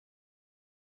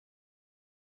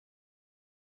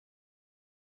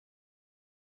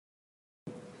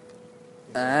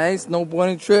Alright,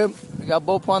 snowboarding trip. We got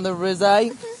both on the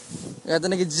Rizai. We got the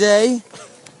nigga Jay.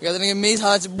 We got the nigga Meese,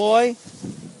 hot your boy.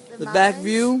 The back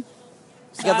view.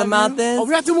 We got the mountains. Oh,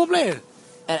 we got 2 more players.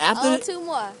 And after two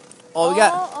more.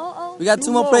 We got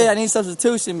two more players. I need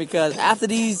substitution because after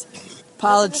these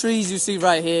pile of trees you see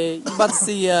right here, you about to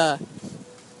see a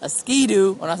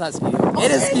ski-doo. Oh, that's not ski-doo.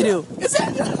 It is ski-doo. It's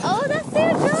Sandra. Oh, that's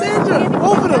Sandra. Sandra,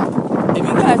 both of them. If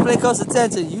you guys pay close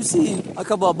attention, you see a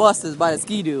couple of busters by the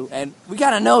ski-doo, and we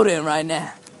kind of know them right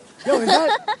now. Yo, is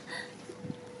that...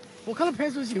 What color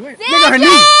pants was she wearing? Sandra! Nigga, her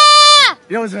knee.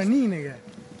 Yo, it's her knee, nigga.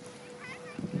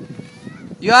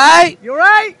 You alright? You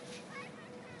alright?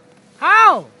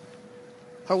 How?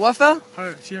 Her what fell?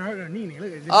 She hurt her knee, nigga.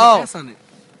 Look, there's a cast on it.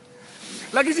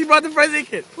 Look, she brought the first aid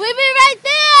kit. We be right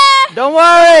there. Don't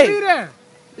worry. Be there.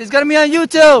 It's gonna be on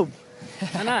YouTube.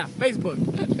 Nah, Facebook.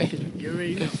 You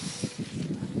already know.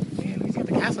 Man, he's got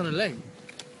the cast on her leg.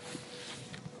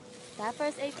 That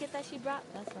first aid kit that she brought,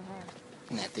 that's for her.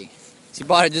 Nothing. She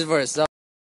bought it just for herself.